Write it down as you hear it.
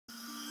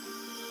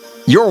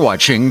You're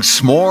watching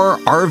S'more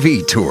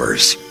RV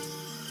Tours.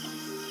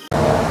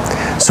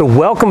 So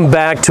welcome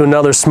back to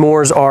another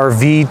S'mores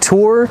RV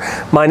tour.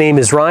 My name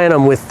is Ryan.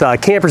 I'm with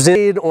Campers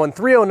Inn on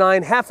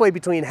 309, halfway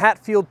between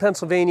Hatfield,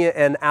 Pennsylvania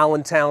and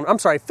Allentown. I'm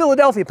sorry,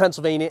 Philadelphia,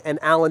 Pennsylvania and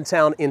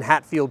Allentown in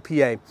Hatfield,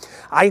 PA.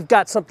 I've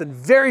got something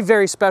very,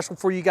 very special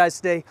for you guys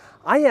today.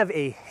 I have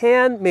a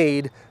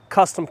handmade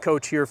custom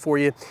coach here for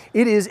you.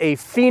 It is a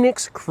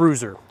Phoenix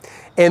Cruiser.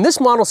 And this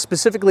model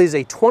specifically is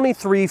a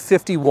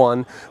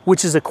 2351,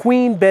 which is a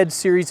queen bed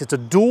series. It's a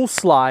dual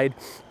slide.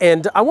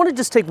 And I want to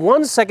just take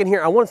 1 second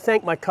here. I want to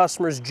thank my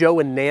customers, Joe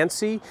and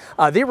Nancy.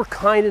 They were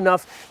kind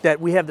enough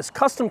that we have this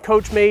custom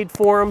coach made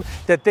for them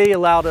that they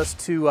allowed us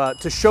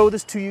to show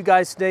this to you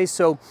guys today.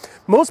 So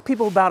most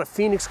people about a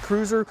Phoenix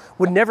Cruiser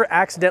would never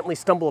accidentally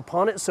stumble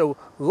upon it. So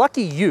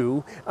lucky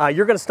you,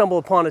 you're going to stumble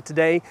upon it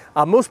today.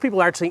 Most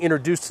people are actually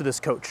introduced to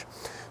this coach.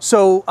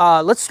 So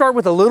let's start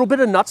with a little bit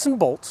of nuts and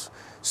bolts.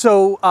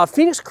 So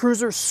Phoenix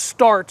Cruiser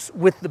starts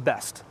with the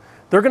best.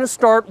 They're going to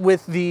start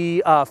with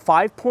the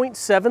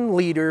 5.7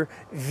 liter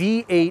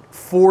V8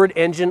 Ford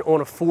engine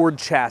on a Ford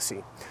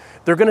chassis.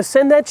 They're going to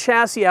send that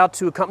chassis out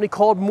to a company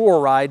called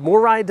MotorHome.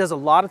 MotorHome does a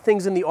lot of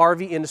things in the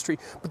RV industry,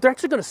 but they're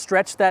actually going to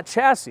stretch that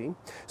chassis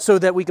so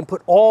that we can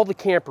put all the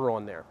camper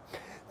on there.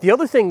 The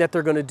other thing that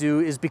they're going to do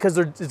is, because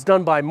it's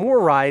done by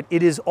MotorHome,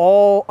 it is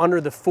all under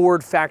the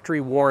Ford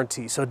factory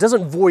warranty. So it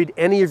doesn't void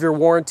any of your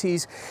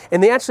warranties.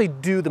 And they actually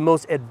do the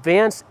most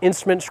advanced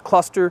instrument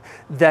cluster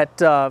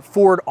that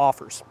Ford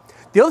offers.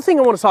 The other thing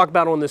I want to talk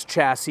about on this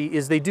chassis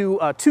is they do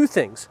two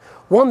things.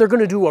 One, they're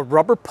going to do a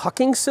rubber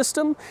pucking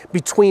system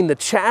between the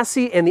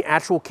chassis and the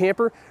actual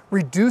camper,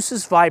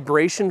 reduces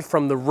vibration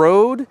from the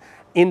road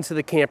into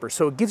the camper.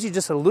 So it gives you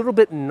just a little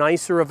bit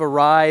nicer of a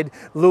ride,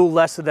 a little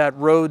less of that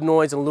road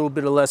noise, and a little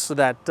bit less of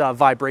that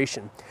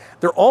vibration.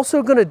 They're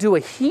also going to do a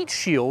heat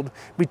shield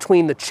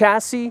between the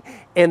chassis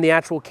and the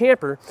actual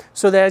camper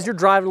so that as you're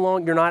driving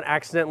along, you're not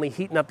accidentally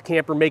heating up the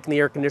camper, making the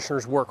air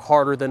conditioners work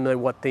harder than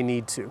what they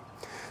need to.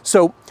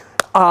 So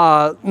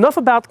enough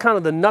about kind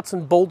of the nuts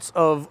and bolts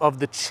of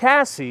the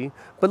chassis,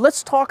 but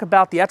let's talk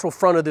about the actual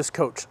front of this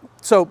coach.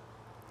 So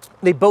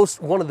they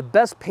boast one of the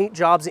best paint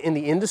jobs in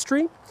the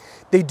industry.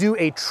 They do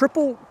a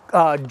triple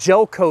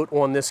gel coat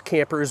on this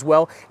camper as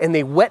well, and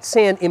they wet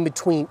sand in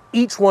between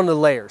each one of the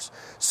layers.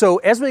 So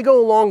as we go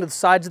along to the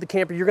sides of the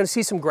camper, you're going to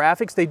see some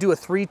graphics. They do a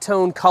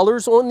 3-tone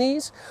colors on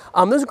these.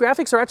 Those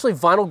graphics are actually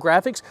vinyl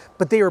graphics,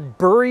 but they are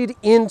buried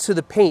into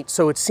the paint,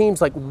 so it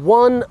seems like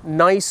one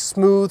nice,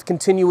 smooth,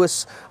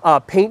 continuous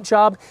paint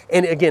job.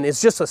 And again,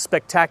 it's just a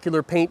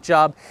spectacular paint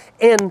job.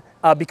 And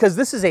because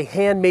this is a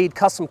handmade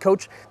custom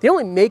coach, they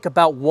only make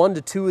about 1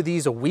 to 2 of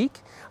these a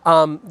week.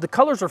 The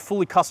colors are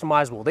fully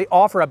customizable. They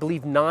offer, I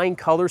believe, 9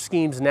 color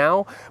schemes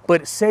now,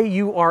 but say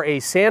you are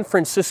a San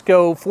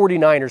Francisco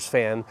 49ers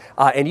fan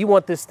and you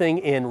want this thing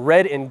in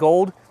red and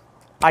gold,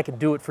 I can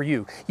do it for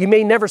you. You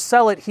may never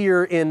sell it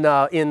here in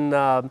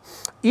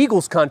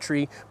Eagles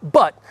country,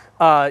 but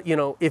you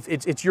know, if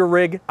it's your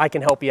rig, I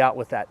can help you out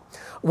with that.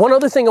 One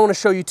other thing I want to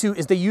show you too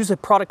is they use a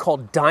product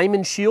called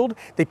Diamond Shield.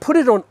 They put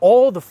it on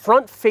all the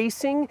front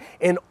facing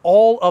and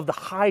all of the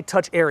high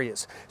touch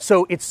areas.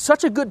 So it's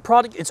such a good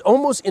product, it's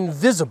almost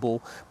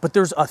invisible, but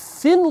there's a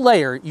thin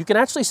layer. You can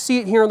actually see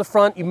it here in the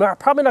front. You're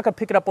probably not going to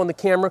pick it up on the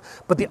camera,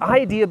 but the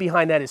idea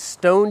behind that is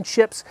stone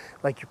chips,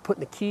 like you're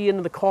putting the key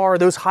into the car,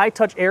 those high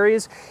touch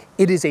areas.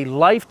 It is a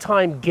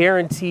lifetime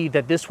guarantee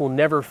that this will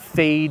never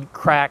fade,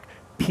 crack,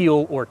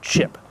 peel, or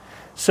chip.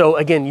 So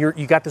again,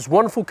 you got this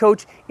wonderful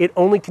coach. It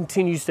only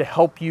continues to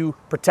help you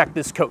protect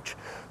this coach.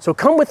 So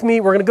come with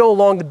me. We're going to go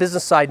along the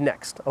business side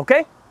next,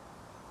 okay?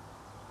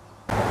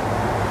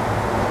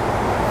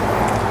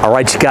 All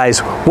right, you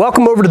guys,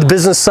 welcome over to the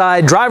business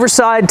side. Driver's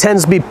side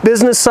tends to be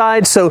business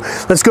side, so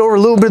let's go over a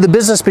little bit of the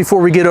business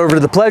before we get over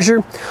to the pleasure.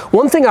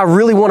 One thing I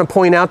really want to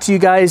point out to you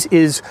guys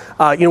is,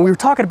 you know, we were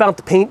talking about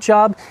the paint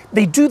job.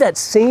 They do that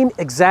same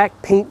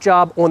exact paint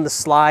job on the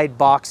slide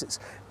boxes.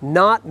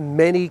 Not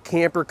many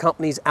camper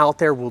companies out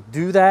there will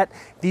do that.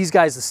 These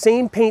guys, the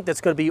same paint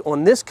that's going to be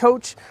on this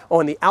coach,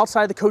 on the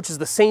outside of the coach, is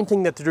the same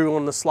thing that they're doing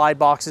on the slide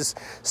boxes.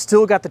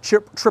 Still got the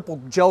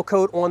triple gel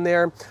coat on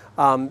there.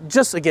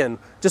 Just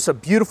a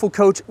beautiful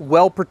coach,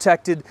 well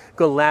protected,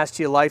 going to last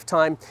you a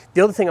lifetime.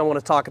 The other thing I want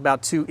to talk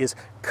about too is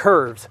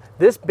curves.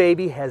 This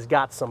baby has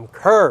got some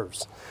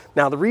curves.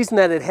 Now the reason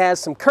that it has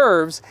some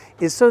curves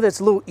is so that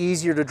it's a little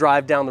easier to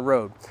drive down the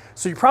road.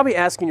 So you're probably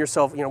asking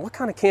yourself, you know, what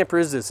kind of camper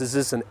is this? Is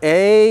this an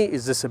A?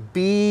 Is this a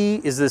B?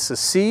 Is this a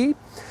C?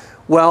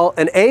 Well,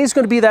 an A is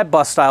going to be that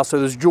bus style. So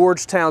those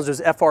Georgetowns,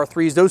 those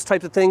FR3s, those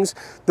types of things,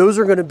 those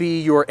are going to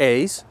be your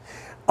A's.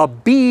 A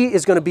B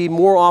is going to be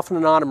more often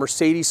than not a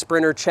Mercedes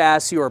Sprinter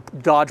chassis or a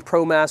Dodge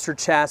ProMaster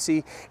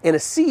chassis. And a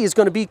C is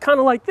going to be kind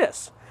of like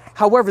this.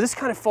 However, this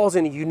kind of falls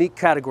in a unique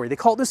category. They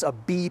call this a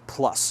B+.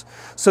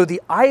 So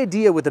the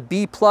idea with a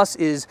B+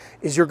 is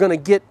you're going to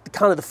get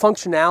kind of the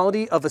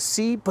functionality of a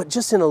C, but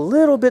just in a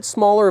little bit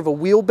smaller of a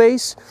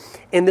wheelbase.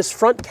 And this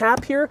front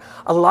cap here,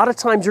 a lot of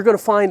times you're gonna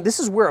find this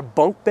is where a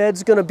bunk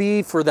bed's gonna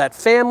be for that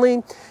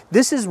family.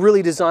 This is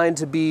really designed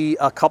to be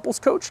a couples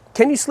coach.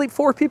 Can you sleep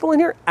 4 people in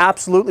here?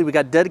 Absolutely, we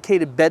got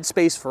dedicated bed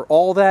space for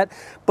all that.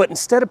 But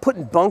instead of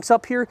putting bunks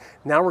up here,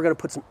 now we're gonna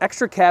put some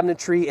extra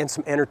cabinetry and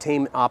some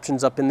entertainment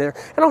options up in there.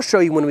 And I'll show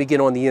you when we get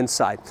on the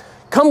inside.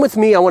 Come with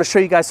me, I wanna show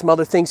you guys some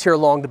other things here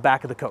along the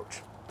back of the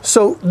coach.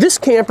 So this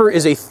camper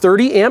is a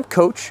 30 amp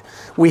coach.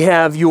 We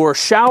have your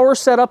shower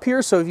set up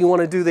here, so if you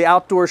want to do the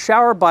outdoor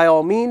shower, by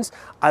all means.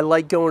 I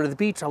like going to the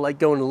beach, I like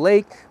going to the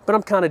lake, but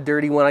I'm kind of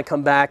dirty when I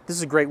come back. This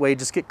is a great way to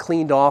just get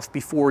cleaned off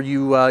before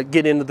you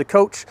get into the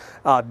coach.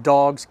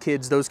 Dogs,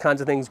 kids, those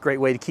kinds of things, great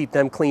way to keep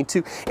them clean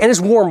too. And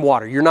it's warm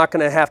water. You're not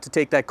going to have to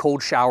take that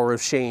cold shower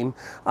of shame.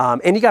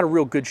 And you got a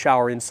real good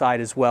shower inside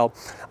as well.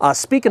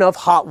 Speaking of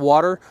hot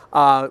water,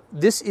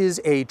 this is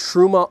a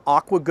Truma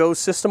AquaGo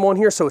system on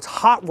here, so it's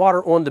hot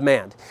water on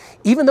demand.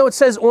 Even though it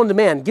says on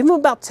demand, give them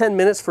about 10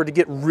 minutes for it to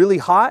get really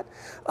hot,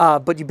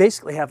 but you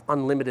basically have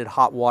unlimited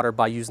hot water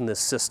by using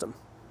this system.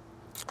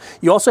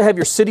 You also have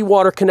your city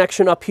water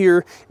connection up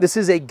here. This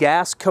is a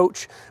gas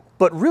coach,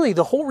 but really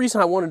the whole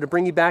reason I wanted to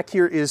bring you back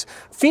here is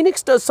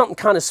Phoenix does something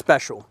kind of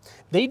special.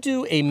 They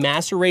do a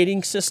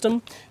macerating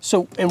system.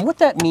 So, and what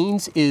that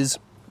means is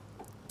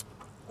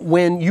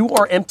when you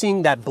are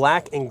emptying that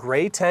black and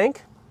gray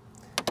tank,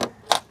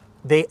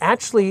 that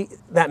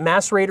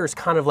macerator is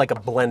kind of like a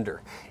blender.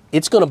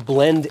 It's going to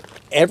blend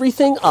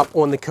everything up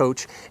on the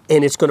coach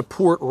and it's going to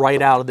pour it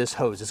right out of this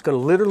hose. It's going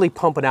to literally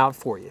pump it out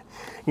for you.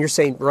 And you're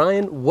saying,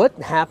 Ryan, what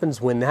happens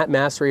when that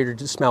macerator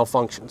just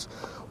malfunctions?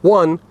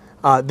 One,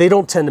 they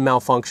don't tend to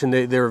malfunction.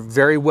 They're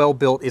very well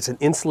built. It's an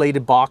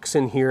insulated box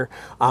in here.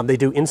 They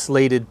do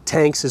insulated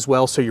tanks as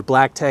well. So your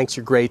black tanks,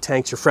 your gray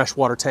tanks, your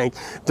freshwater tank,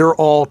 they're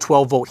all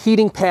 12-volt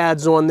heating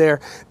pads on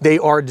there. They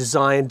are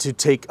designed to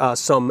take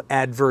some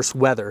adverse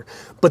weather.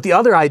 But the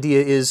other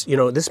idea is, you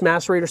know, this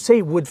macerator, say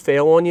it would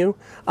fail on you,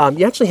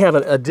 you actually have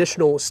an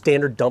additional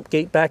standard dump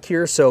gate back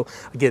here. So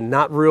again,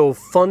 not real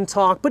fun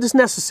talk, but it's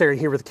necessary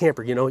here with the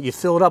camper. You know, you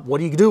fill it up, what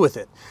do you do with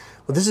it?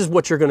 Well, this is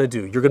what you're going to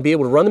do. You're going to be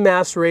able to run the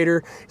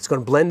macerator. It's going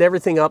to blend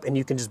everything up and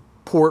you can just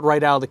pour it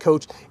right out of the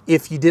coach.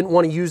 If you didn't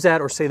want to use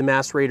that or say the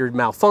macerator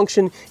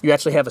malfunction, you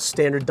actually have a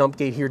standard dump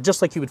gate here,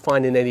 just like you would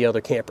find in any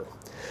other camper.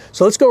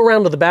 So let's go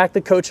around to the back of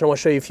the coach and I want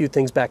to show you a few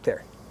things back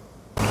there.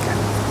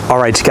 All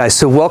right, you guys,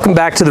 so welcome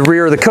back to the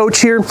rear of the coach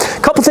here. A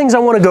couple things I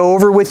want to go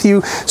over with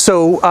you.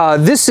 So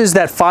this is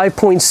that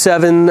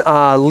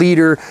 5.7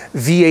 liter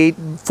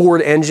V8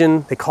 Ford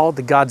engine. They call it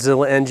the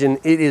Godzilla engine.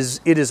 It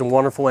is a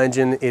wonderful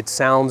engine. It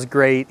sounds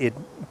great. It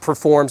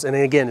performs, and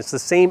again, it's the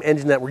same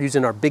engine that we're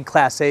using in our big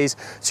Class A's,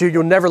 so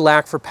you'll never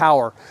lack for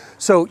power.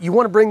 So you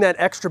want to bring that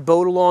extra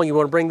boat along, you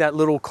want to bring that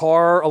little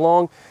car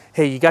along.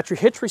 Hey, you got your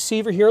hitch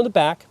receiver here on the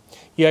back.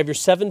 You have your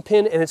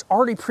 7-pin, and it's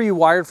already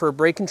pre-wired for a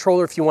brake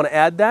controller if you want to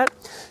add that.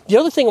 The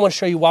other thing I want to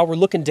show you while we're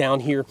looking down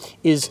here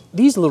is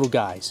these little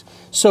guys.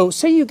 So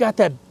say you got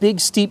that big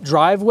steep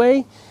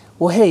driveway.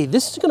 Well, hey,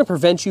 this is going to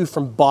prevent you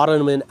from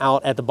bottoming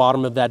out at the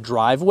bottom of that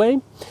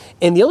driveway.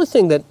 And the other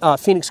thing that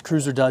Phoenix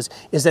Cruiser does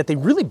is that they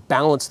really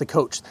balance the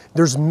coach.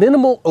 There's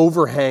minimal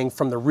overhang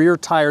from the rear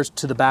tires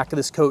to the back of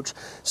this coach.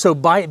 So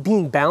by it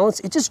being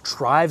balanced, it just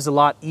drives a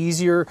lot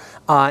easier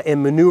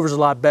and maneuvers a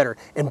lot better.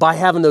 And by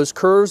having those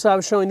curves I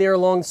was showing there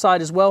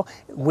alongside as well,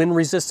 wind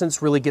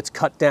resistance really gets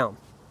cut down.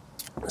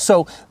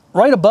 So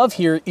right above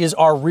here is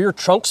our rear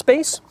trunk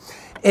space.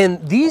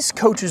 And these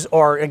coaches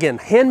are, again,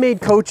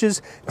 handmade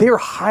coaches. They are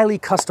highly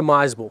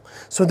customizable.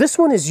 So this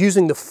one is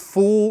using the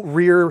full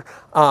rear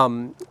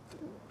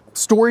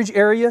storage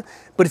area,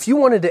 but if you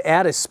wanted to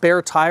add a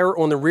spare tire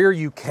on the rear,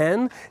 you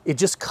can. It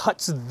just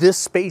cuts this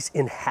space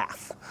in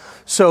half.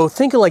 So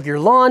think of like your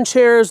lawn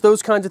chairs,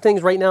 those kinds of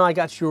things. Right now I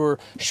got your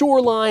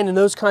shoreline and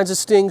those kinds of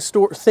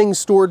things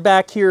stored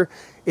back here.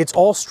 It's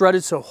all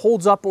strutted, so it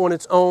holds up on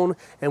its own.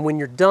 And when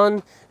you're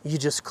done, you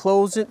just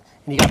close it,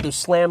 and you got those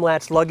slam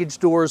latch luggage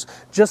doors,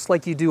 just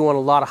like you do on a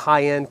lot of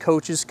high-end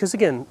coaches. Because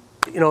again,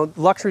 you know,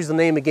 luxury is the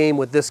name of the game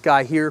with this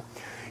guy here.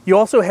 You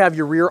also have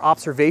your rear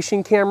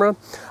observation camera.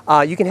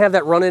 You can have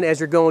that running as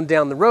you're going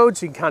down the road,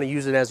 so you can kind of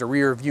use it as a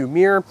rear view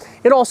mirror.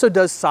 It also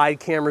does side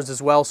cameras as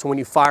well, so when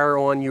you fire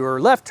on your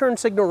left turn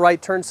signal,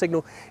 right turn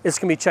signal, it's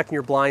going to be checking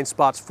your blind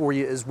spots for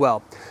you as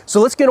well.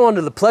 So let's get on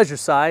to the pleasure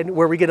side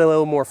where we get a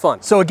little more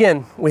fun. So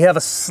again, we have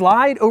a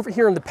slide over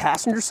here on the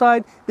passenger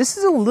side. This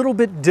is a little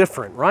bit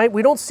different, right?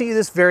 We don't see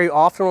this very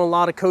often on a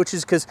lot of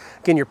coaches because,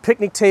 again, your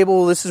picnic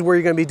table, this is where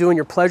you're going to be doing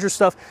your pleasure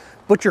stuff.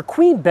 But your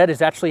queen bed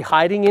is actually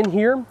hiding in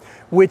here,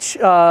 which,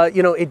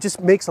 you know, it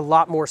just makes a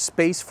lot more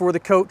space for the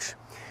coach.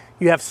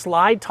 You have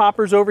slide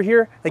toppers over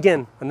here.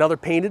 Again, another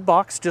painted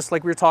box, just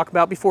like we were talking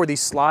about before.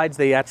 These slides,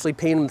 they actually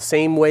paint them the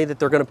same way that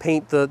they're going to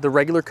paint the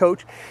regular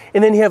coach.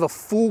 And then you have a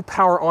full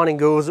power awning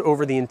goes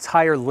over the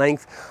entire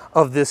length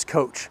of this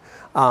coach.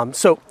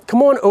 So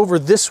come on over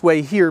this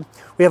way here.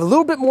 We We have a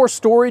little bit more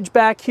storage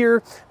back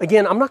here.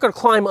 Again, I'm not going to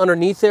climb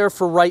underneath there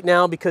for right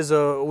now because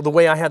of the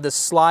way I have this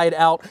slide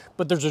out,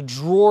 but there's a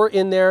drawer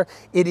in there.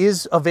 It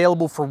is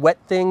available for wet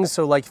things,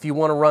 so like if you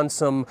want to run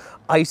some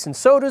ice and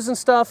sodas and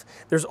stuff,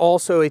 there's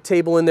also a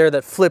table in there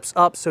that flips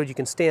up so you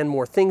can stand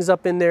more things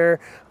up in there.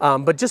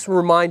 But just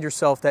remind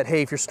yourself that,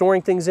 hey, if you're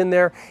storing things in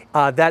there,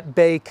 that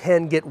bay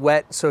can get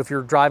wet. So if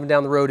you're driving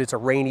down the road, it's a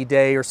rainy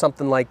day or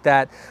something like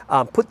that,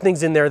 put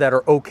things in there that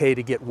are okay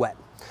to get wet.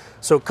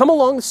 So come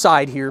along the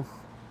side here.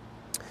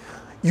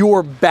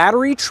 Your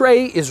battery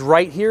tray is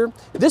right here.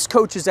 This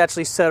coach is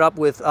actually set up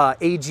with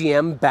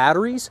AGM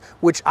batteries,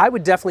 which I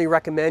would definitely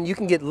recommend. You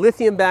can get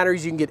lithium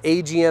batteries, you can get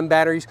AGM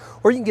batteries,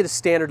 or you can get a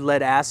standard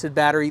lead acid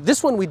battery.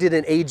 This one we did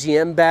an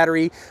AGM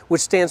battery,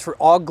 which stands for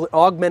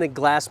augmented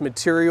glass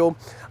material.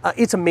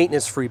 It's a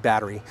maintenance-free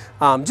battery.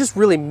 Just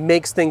really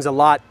makes things a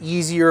lot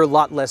easier, a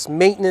lot less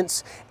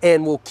maintenance,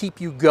 and will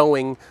keep you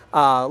going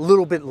a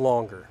little bit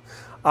longer.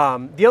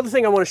 The other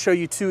thing I want to show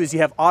you too is you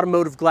have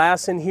automotive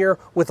glass in here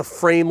with a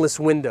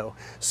frameless window.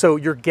 So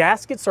your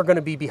gaskets are going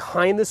to be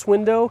behind this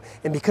window,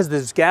 and because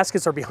those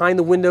gaskets are behind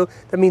the window,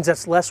 that means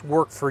that's less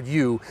work for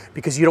you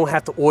because you don't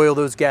have to oil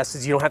those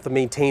gaskets, you don't have to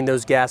maintain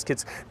those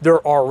gaskets.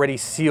 They're already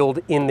sealed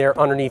in there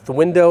underneath the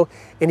window.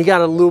 And you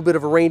got a little bit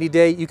of a rainy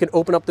day, you can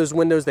open up those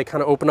windows. They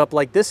kind of open up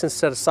like this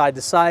instead of side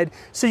to side,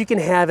 so you can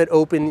have it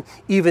open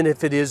even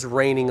if it is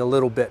raining a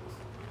little bit.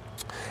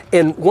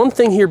 And one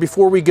thing here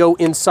before we go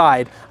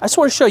inside, I just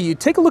want to show you,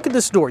 take a look at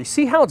this door. You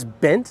see how it's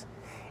bent?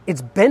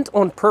 It's bent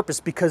on purpose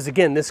because,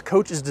 again, this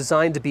coach is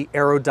designed to be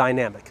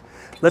aerodynamic.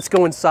 Let's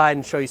go inside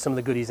and show you some of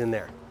the goodies in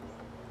there.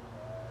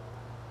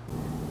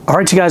 All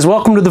right, you guys,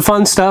 welcome to the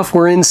fun stuff.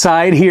 We're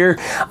inside here.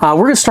 We're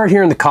going to start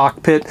here in the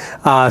cockpit.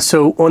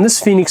 So on this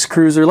Phoenix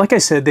Cruiser, like I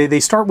said, they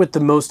start with the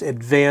most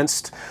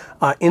advanced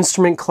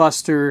instrument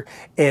cluster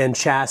and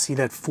chassis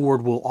that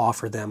Ford will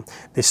offer them.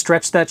 They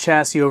stretch that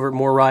chassis over at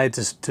more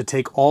rides to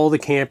take all the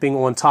camping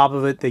on top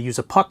of it. They use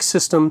a puck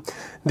system.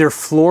 Their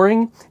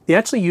flooring, they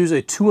actually use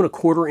a 2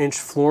 1/4 inch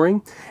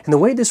flooring. And the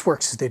way this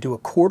works is they do a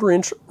 1/4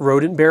 inch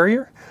rodent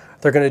barrier.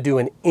 They're going to do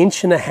an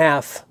 1.5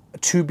 inch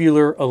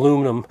tubular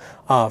aluminum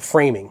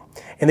framing.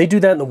 And they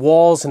do that in the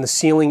walls and the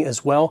ceiling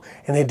as well.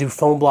 And they do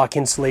foam block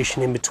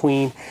insulation in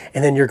between.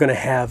 And then you're going to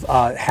have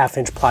 1/2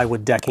 inch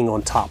plywood decking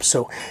on top.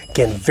 So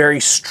again, very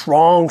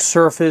strong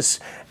surface,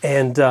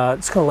 and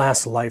it's going to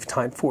last a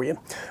lifetime for you.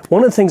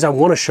 One of the things I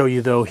want to show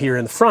you though here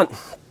in the front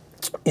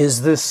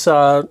is this,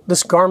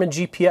 this Garmin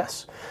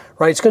GPS.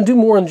 Right, it's going to do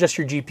more than just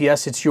your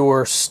GPS. It's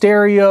your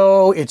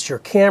stereo, it's your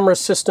camera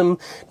system,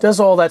 does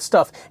all that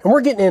stuff. And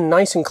we're getting in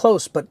nice and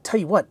close, but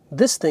tell you what,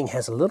 this thing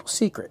has a little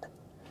secret.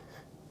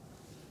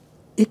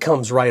 It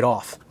comes right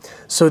off.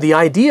 So the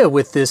idea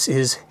with this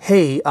is,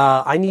 hey,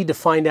 I need to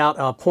find out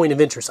a point of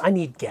interest. I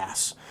need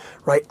gas,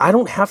 right? I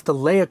don't have to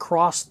lay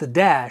across the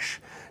dash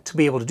to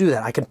be able to do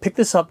that. I can pick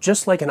this up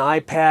just like an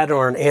iPad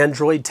or an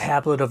Android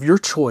tablet of your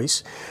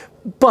choice,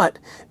 but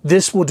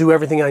this will do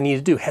everything I need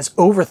to do. It has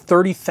over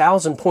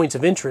 30,000 points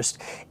of interest,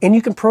 and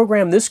you can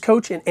program this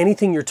coach and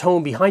anything you're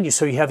towing behind you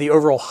so you have the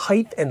overall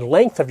height and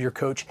length of your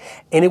coach,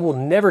 and it will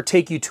never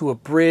take you to a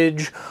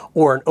bridge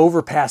or an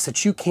overpass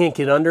that you can't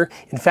get under.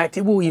 In fact,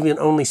 it will even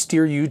only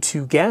steer you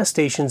to gas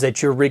stations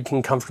that your rig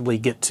can comfortably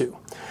get to.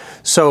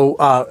 So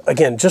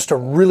again, just a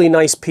really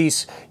nice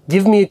piece.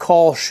 Give me a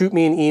call, shoot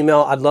me an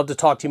email. I'd love to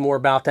talk to you more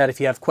about that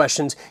if you have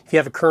questions. If you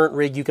have a current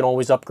rig, you can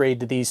always upgrade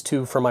to these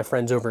too from my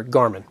friends over at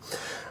Garmin.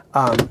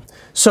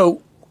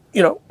 So,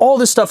 you know, all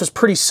this stuff is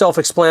pretty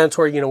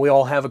self-explanatory. You know, we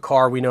all have a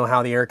car. We know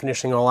how the air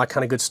conditioning and all that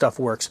kind of good stuff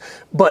works.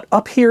 But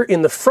up here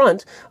in the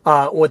front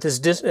with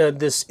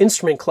this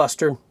instrument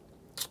cluster,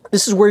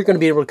 this is where you're going to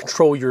be able to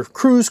control your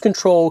cruise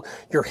control,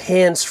 your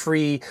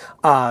hands-free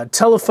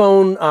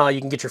telephone. You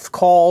can get your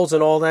calls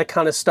and all that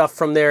kind of stuff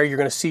from there. You're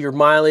going to see your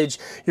mileage.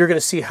 You're going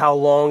to see how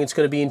long it's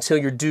going to be until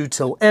you're due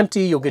till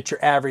empty. You'll get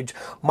your average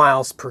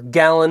miles per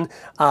gallon.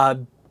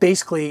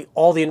 Basically,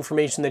 all the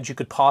information that you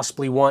could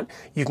possibly want,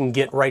 you can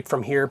get right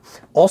from here.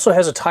 Also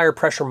has a tire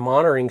pressure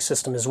monitoring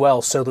system as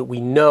well, so that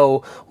we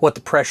know what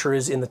the pressure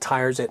is in the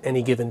tires at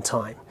any given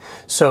time.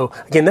 So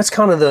again, that's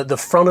kind of the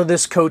front of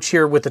this coach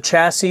here with the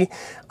chassis.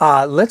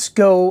 Let's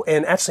go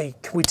and actually,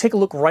 can we take a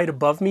look right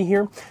above me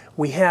here?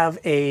 We have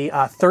a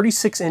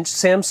 36-inch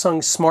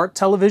Samsung Smart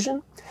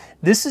Television.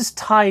 This is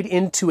tied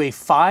into a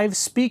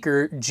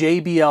 5-speaker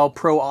JBL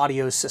Pro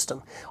audio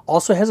system.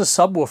 Also has a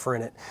subwoofer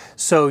in it.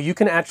 So you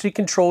can actually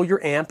control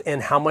your amp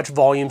and how much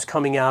volume's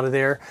coming out of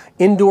there.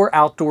 Indoor,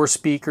 outdoor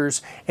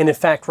speakers. And in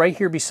fact, right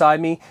here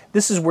beside me,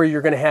 this is where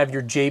you're going to have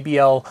your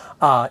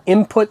JBL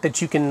input that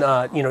you can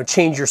you know,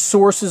 change your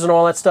sources and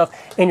all that stuff,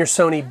 and your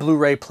Sony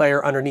Blu-ray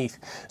player underneath.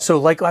 So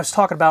like I was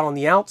talking about on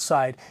the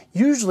outside,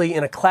 usually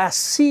in a Class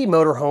C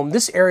motorhome,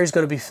 this area is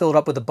going to be filled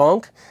up with a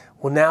bunk.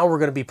 Well, now we're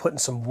going to be putting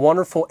some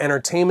wonderful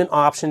entertainment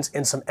options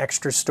and some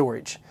extra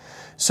storage.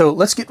 So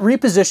let's get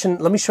repositioned.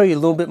 Let me show you a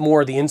little bit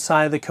more of the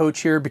inside of the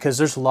coach here, because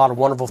there's a lot of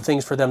wonderful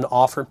things for them to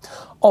offer.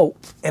 Oh,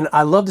 and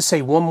I love to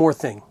say one more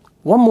thing.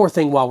 One more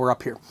thing while we're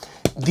up here.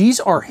 these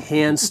are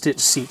hand-stitched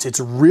seats. It's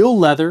real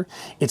leather.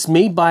 It's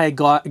made by a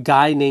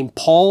guy named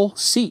Paul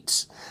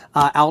Seats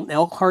out in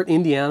Elkhart,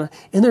 Indiana,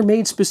 and they're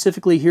made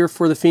specifically here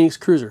for the Phoenix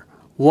Cruiser.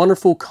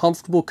 Wonderful,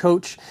 comfortable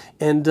coach,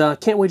 and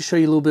can't wait to show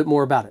you a little bit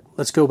more about it.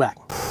 Let's go back.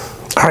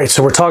 All right,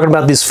 so we're talking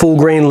about this full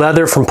grain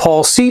leather from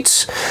Paul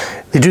Seats.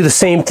 They do the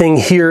same thing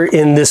here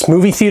in this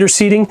movie theater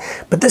seating,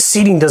 but this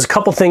seating does a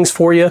couple things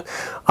for you.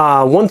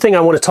 One thing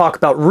I want to talk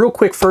about real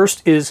quick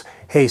first is,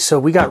 hey, so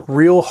we got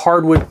real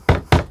hardwood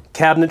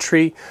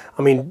cabinetry.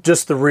 I mean,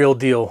 just the real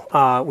deal.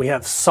 We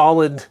have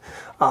solid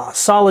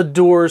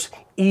doors,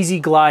 easy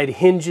glide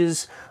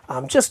hinges,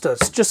 just a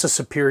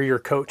superior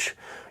coach.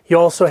 You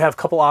also have a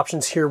couple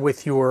options here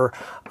with your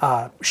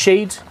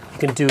shades. You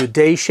can do a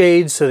day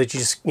shade so that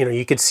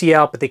you can see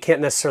out, but they can't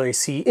necessarily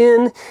see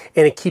in,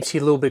 and it keeps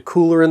you a little bit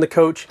cooler in the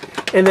coach.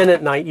 And then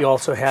at night, you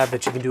also have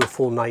that you can do a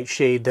full night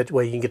shade. That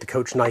way you can get the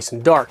coach nice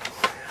and dark.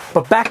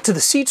 But back to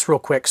the seats real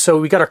quick. So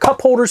we got our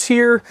cup holders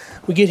here.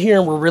 We get here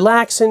and we're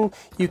relaxing.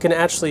 You can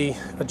actually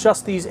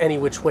adjust these any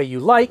which way you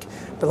like.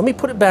 But let me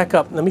put it back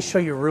up. Let me show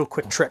you a real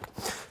quick trick.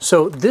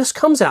 So this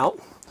comes out.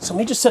 So let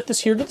me just set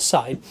this here to the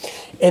side,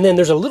 and then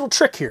there's a little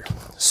trick here.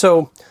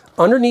 So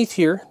underneath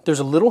here, there's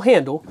a little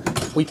handle.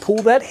 We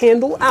pull that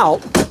handle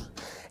out,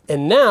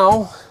 and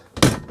now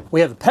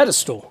we have a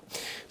pedestal.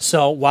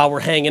 So while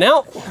we're hanging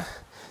out,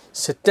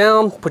 sit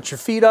down, put your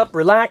feet up,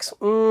 relax.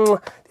 The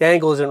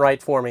angle isn't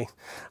right for me.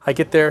 I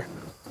get there.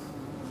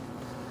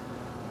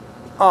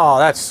 Oh,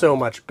 that's so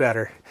much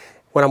better.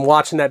 When I'm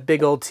watching that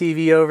big old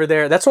TV over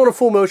there, that's on a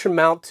full motion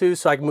mount too,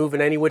 so I can move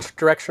in any which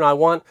direction I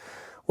want.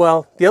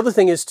 Well, the other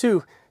thing is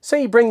too,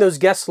 say you bring those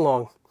guests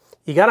along.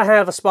 You got to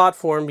have a spot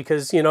for them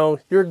because, you know,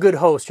 you're a good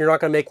host. You're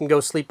not going to make them go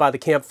sleep by the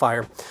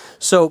campfire.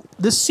 So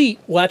this seat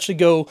will actually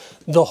go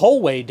the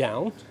whole way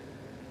down.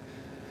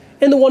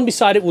 And the one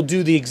beside it will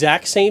do the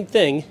exact same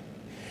thing.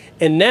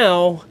 And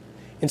now,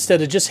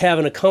 instead of just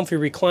having a comfy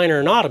recliner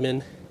and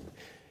ottoman,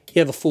 you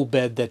have a full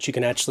bed that you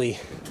can actually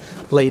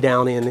lay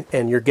down in,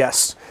 and your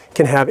guests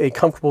can have a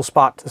comfortable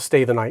spot to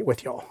stay the night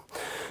with y'all.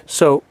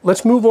 So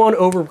let's move on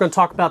over. We're going to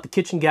talk about the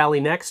kitchen galley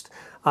next,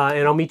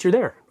 and I'll meet you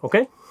there,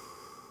 okay?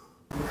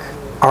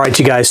 All right,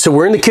 you guys, so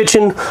we're in the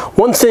kitchen.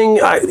 One thing,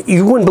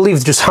 you wouldn't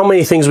believe just how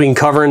many things we can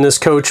cover in this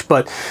coach,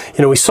 but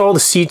you know, we saw the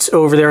seats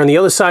over there on the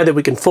other side that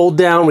we can fold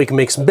down. We can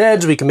make some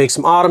beds, we can make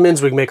some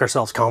ottomans, we can make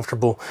ourselves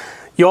comfortable.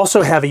 You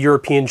also have a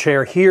European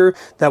chair here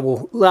that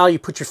will allow you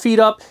to put your feet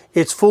up.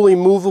 It's fully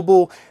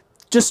movable.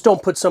 Just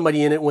don't put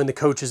somebody in it when the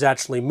coach is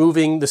actually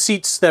moving. The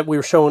seats that we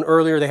were showing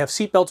earlier, they have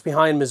seat belts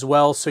behind them as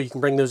well, so you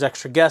can bring those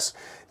extra guests.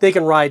 They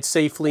can ride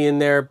safely in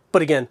there.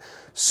 But again,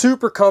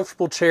 super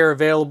comfortable chair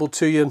available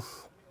to you.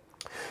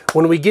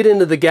 When we get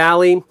into the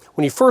galley,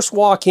 when you first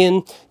walk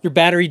in, your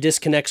battery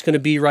disconnect's going to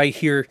be right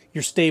here.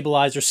 Your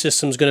stabilizer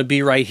system's going to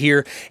be right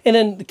here. And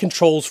then the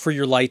controls for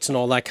your lights and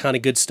all that kind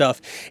of good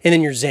stuff. And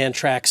then your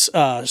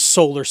Xantrax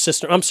solar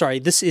system. I'm sorry,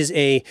 this is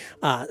a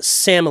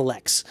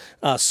Samilex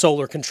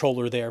solar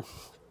controller there.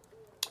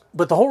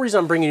 But the whole reason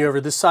I'm bringing you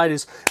over this side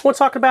is I want to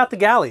talk about the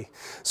galley.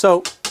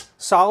 So,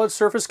 solid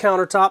surface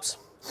countertops.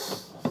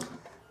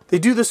 They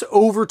do this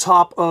over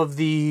top of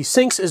the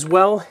sinks as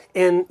well,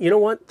 and you know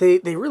what? They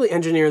really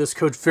engineer this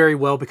coach very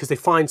well because they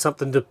find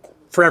something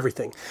for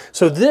everything.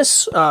 So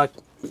this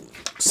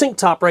sink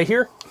top right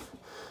here,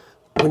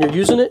 when you're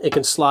using it, it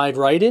can slide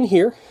right in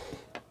here.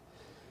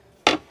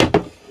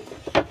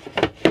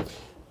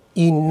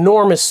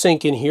 Enormous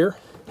sink in here.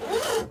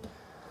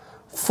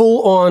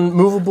 Full-on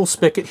movable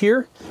spigot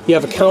here. You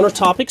have a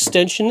countertop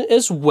extension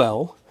as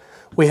well.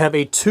 We have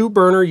a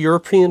 2-burner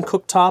European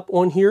cooktop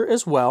on here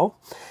as well.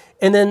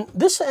 And then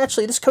this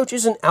coach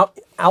isn't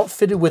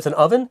outfitted with an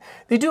oven.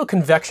 They do a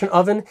convection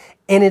oven,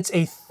 and it's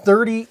a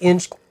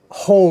 30-inch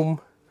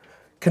home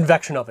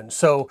convection oven.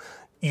 So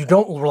you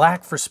don't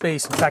lack for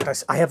space. In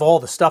fact, I have all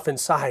the stuff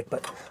inside,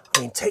 but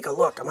I mean, take a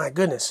look. My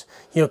goodness.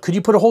 You know, could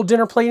you put a whole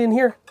dinner plate in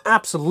here?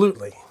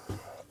 Absolutely.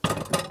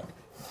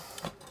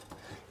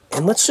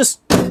 And let's just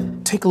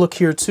take a look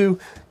here too.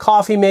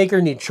 Coffee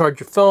maker, need to charge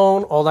your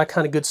phone, all that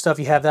kind of good stuff.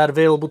 You have that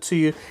available to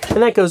you,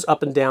 and that goes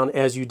up and down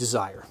as you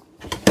desire.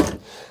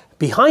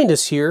 Behind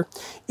us here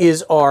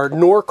is our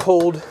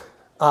Norcold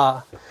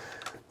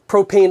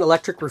propane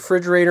electric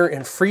refrigerator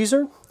and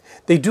freezer.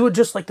 They do it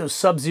just like those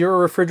Sub-Zero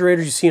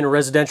refrigerators you see in a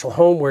residential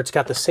home where it's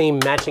got the same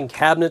matching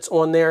cabinets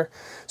on there.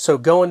 So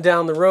going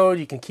down the road,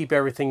 you can keep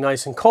everything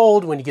nice and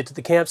cold. When you get to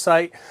the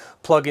campsite,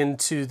 plug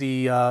into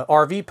the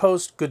RV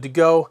post, good to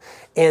go.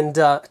 And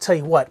I tell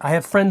you what, I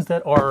have friends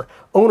that are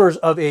owners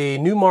of a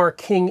Newmar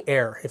King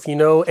Air. If you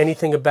know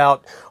anything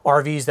about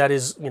RVs, that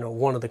is, you know,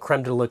 one of the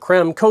creme de la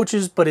creme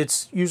coaches, but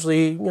it's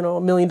usually, you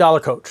know, $1 million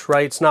coach,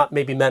 right? It's not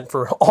maybe meant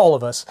for all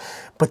of us,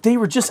 but they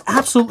were just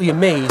absolutely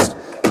amazed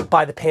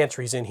by the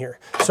pantries in here.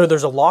 So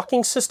there's a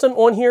locking system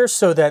on here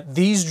so that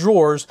these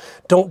drawers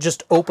don't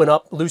just open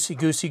up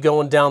loosey-goosey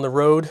going down the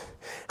road.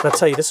 And I'll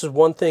tell you, this is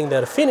one thing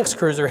that a Phoenix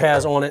Cruiser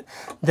has on it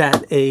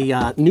that a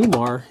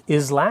Newmar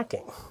is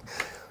lacking.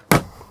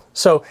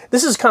 So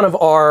this is kind of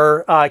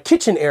our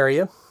kitchen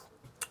area.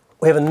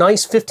 We have a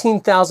nice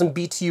 15,000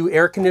 BTU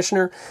air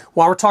conditioner.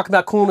 While we're talking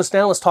about cooling us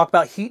down, let's talk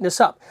about heating us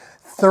up.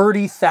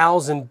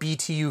 30,000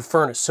 BTU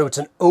furnace. So it's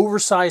an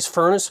oversized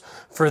furnace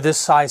for this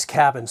size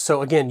cabin.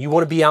 So again, you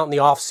want to be out in the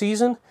off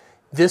season,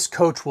 this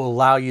coach will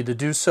allow you to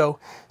do so.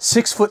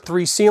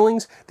 6'3"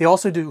 ceilings. They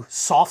also do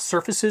soft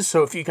surfaces.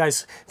 So if you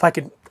guys, I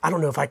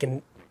don't know if I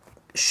can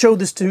show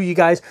this to you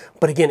guys,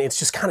 but again, it's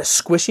just kind of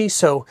squishy.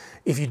 So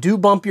if you do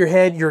bump your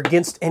head, you're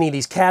against any of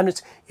these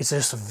cabinets, it's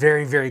just a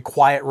very, very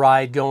quiet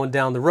ride going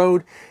down the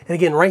road. And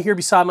again, right here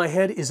beside my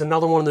head is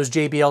another one of those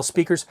JBL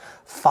speakers,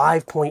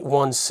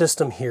 5.1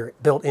 system here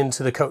built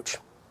into the coach.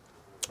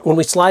 When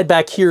we slide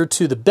back here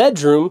to the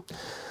bedroom,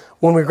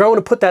 when we're going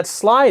to put that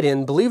slide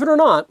in, believe it or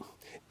not,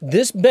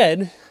 this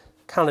bed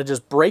kind of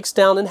just breaks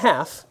down in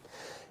half.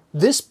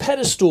 This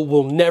pedestal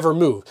will never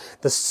move.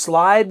 The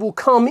slide will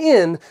come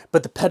in,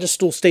 but the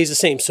pedestal stays the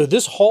same. So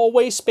this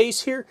hallway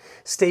space here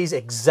stays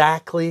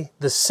exactly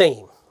the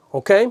same,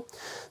 okay?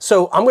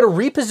 So I'm gonna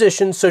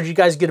reposition so you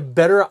guys get a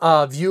better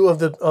view of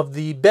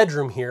the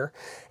bedroom here,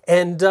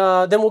 and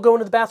then we'll go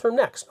into the bathroom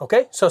next,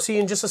 okay? So I'll see you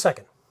in just a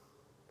second.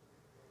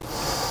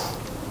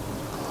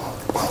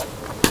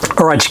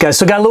 All right, you guys,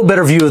 so got a little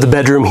better view of the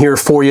bedroom here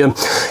for you.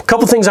 A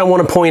couple things I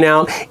want to point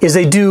out is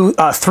they do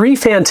 3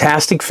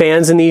 fantastic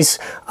fans in these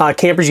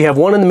campers. You have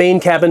one in the main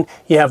cabin,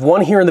 you have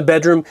one here in the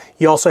bedroom,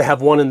 you also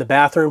have one in the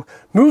bathroom.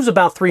 Moves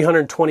about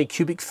 320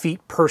 cubic feet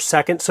per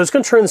second, so it's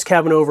going to turn this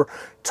cabin over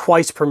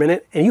twice per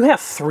minute, and you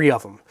have 3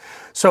 of them.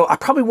 So I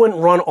probably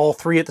wouldn't run all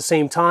 3 at the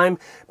same time,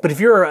 but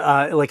if you're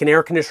like an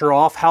air conditioner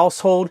off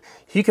household,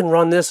 you can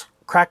run this,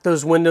 crack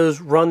those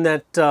windows, run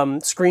that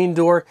screen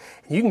door,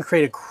 and you can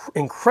create an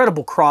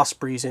incredible cross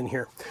breeze in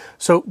here.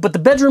 So, but the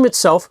bedroom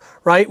itself,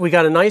 right, we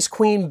got a nice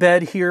queen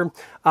bed here.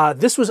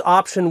 This was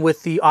optioned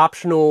with the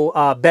optional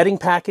bedding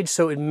package,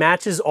 so it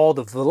matches all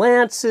the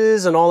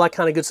valances and all that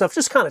kind of good stuff,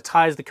 just kind of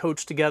ties the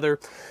coach together.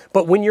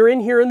 But when you're in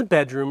here in the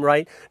bedroom,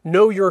 right,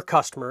 know you're a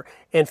customer,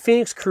 and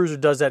Phoenix Cruiser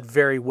does that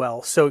very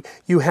well. So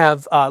you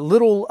have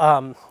little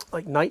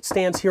like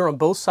nightstands here on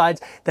both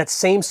sides, that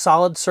same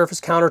solid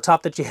surface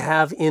countertop that you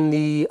have in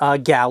the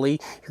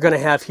galley, you're gonna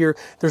have here.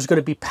 There's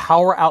gonna be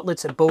power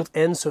outlets at both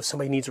ends, so if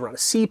somebody needs to run a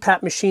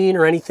CPAP machine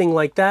or anything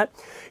like that.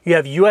 You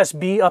have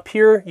USB up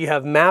here, you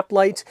have map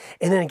lights,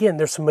 and then again,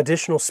 there's some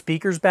additional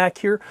speakers back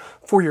here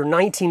for your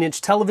 19-inch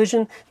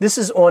television. This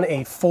is on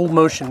a full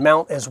motion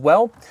mount as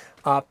well.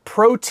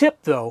 Pro tip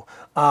though,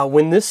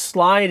 when this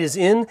slide is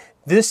in,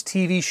 this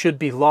TV should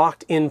be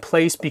locked in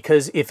place,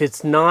 because if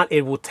it's not,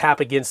 it will tap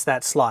against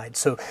that slide.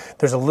 So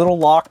there's a little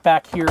lock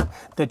back here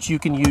that you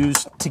can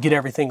use to get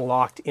everything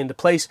locked into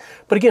place.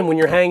 But again, when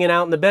you're hanging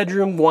out in the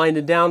bedroom,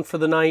 winding down for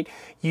the night,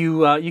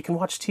 you can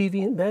watch TV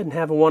in bed and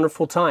have a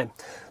wonderful time.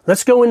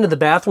 Let's go into the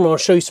bathroom. I'll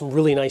show you some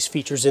really nice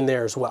features in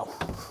there as well.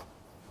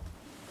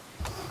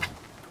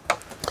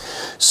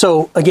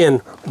 So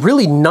again,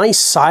 really nice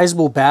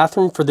sizable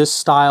bathroom for this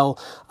style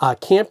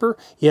camper.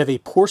 You have a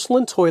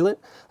porcelain toilet,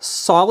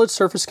 solid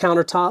surface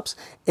countertops,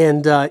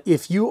 and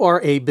if you are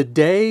a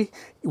bidet,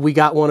 we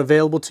got one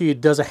available to you.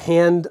 It does a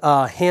hand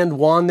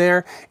wand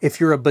there. If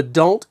you're a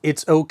badon't,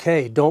 it's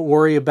okay. Don't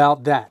worry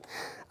about that.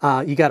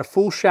 You got a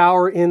full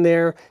shower in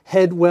there,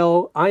 head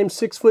well. I'm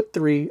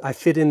 6'3", I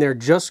fit in there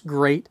just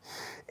great.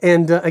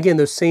 And again,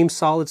 those same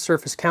solid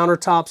surface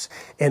countertops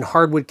and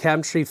hardwood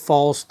cabinetry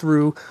falls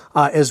through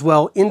as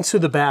well into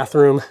the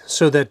bathroom,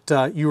 so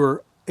that you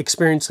are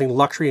experiencing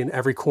luxury in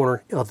every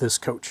corner of this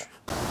coach.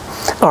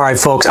 All right,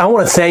 folks, I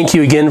want to thank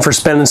you again for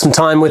spending some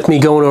time with me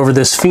going over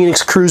this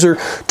Phoenix Cruiser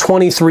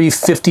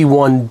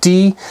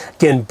 2351D.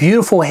 Again,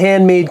 beautiful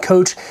handmade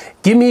coach.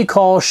 Give me a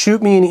call,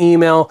 shoot me an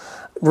email.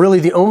 Really,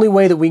 the only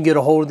way that we can get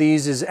a hold of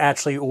these is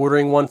actually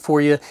ordering one for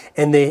you.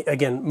 And they,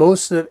 again,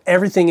 most of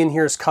everything in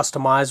here is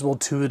customizable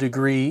to a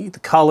degree. The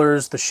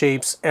colors, the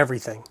shapes,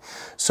 everything.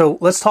 So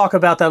let's talk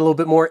about that a little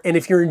bit more. And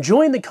if you're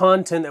enjoying the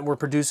content that we're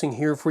producing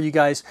here for you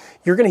guys,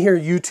 you're going to hear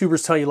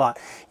YouTubers tell you a lot.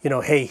 You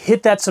know, hey,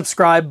 hit that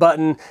subscribe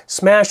button,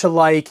 smash a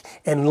like,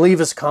 and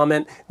leave us a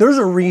comment. There's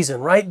a reason,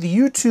 right? The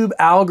YouTube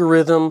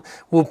algorithm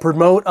will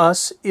promote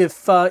us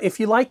if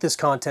you like this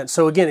content.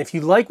 So again, if you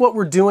like what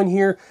we're doing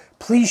here,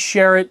 please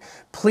share it.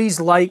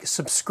 Please like,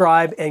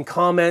 subscribe, and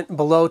comment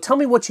below. Tell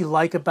me what you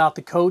like about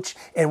the coach,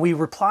 and we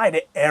reply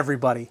to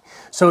everybody.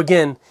 So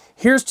again,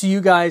 here's to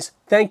you guys.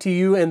 Thank to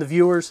you and the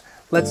viewers.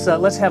 Let's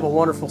have a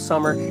wonderful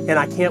summer, and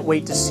I can't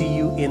wait to see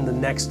you in the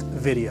next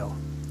video.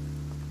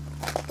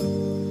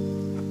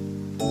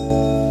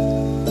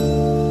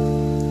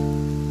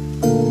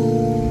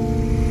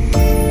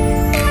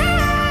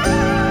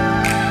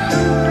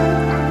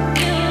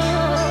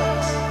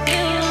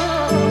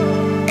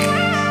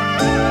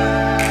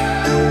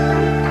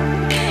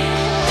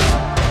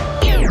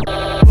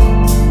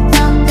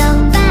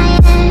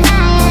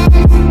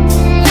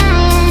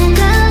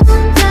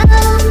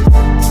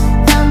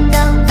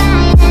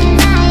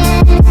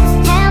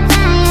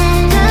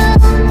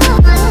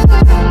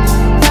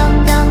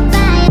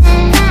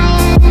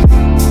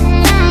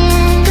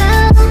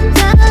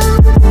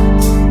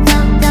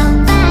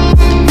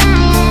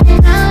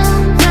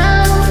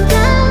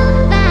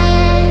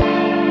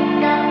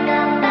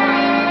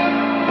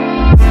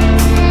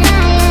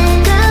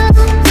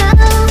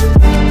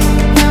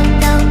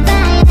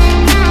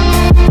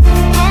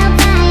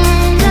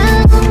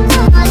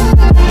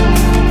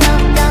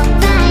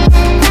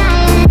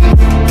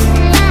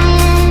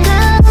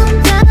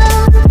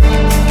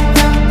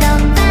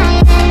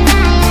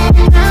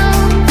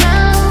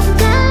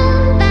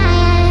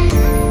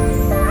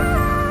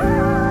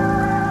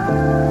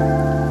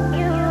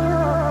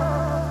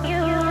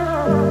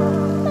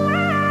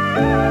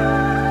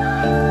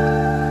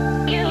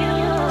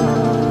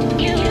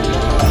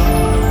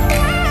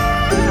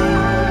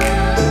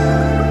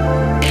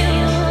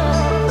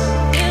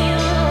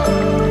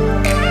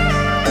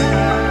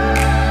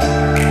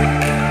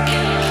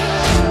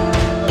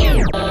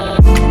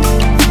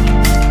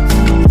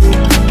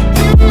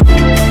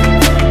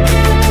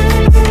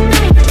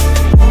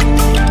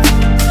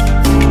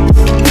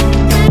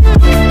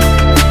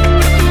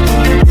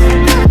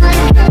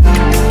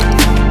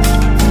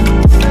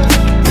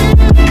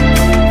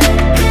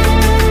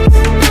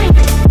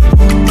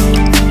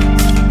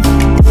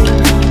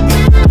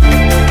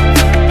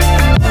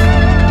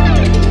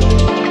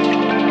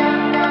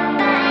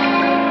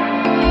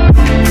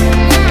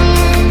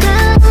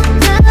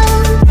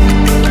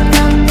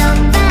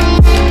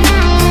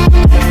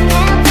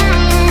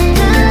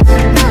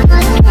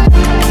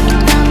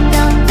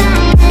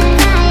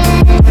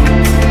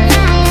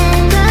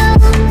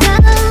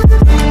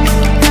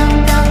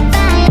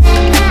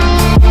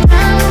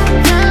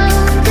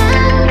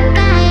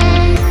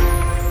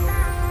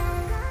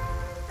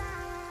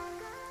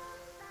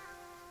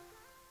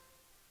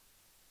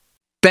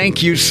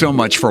 Thank you so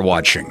much for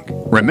watching.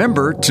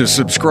 Remember to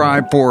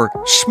subscribe for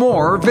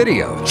s'more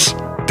videos.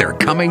 They're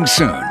coming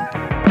soon.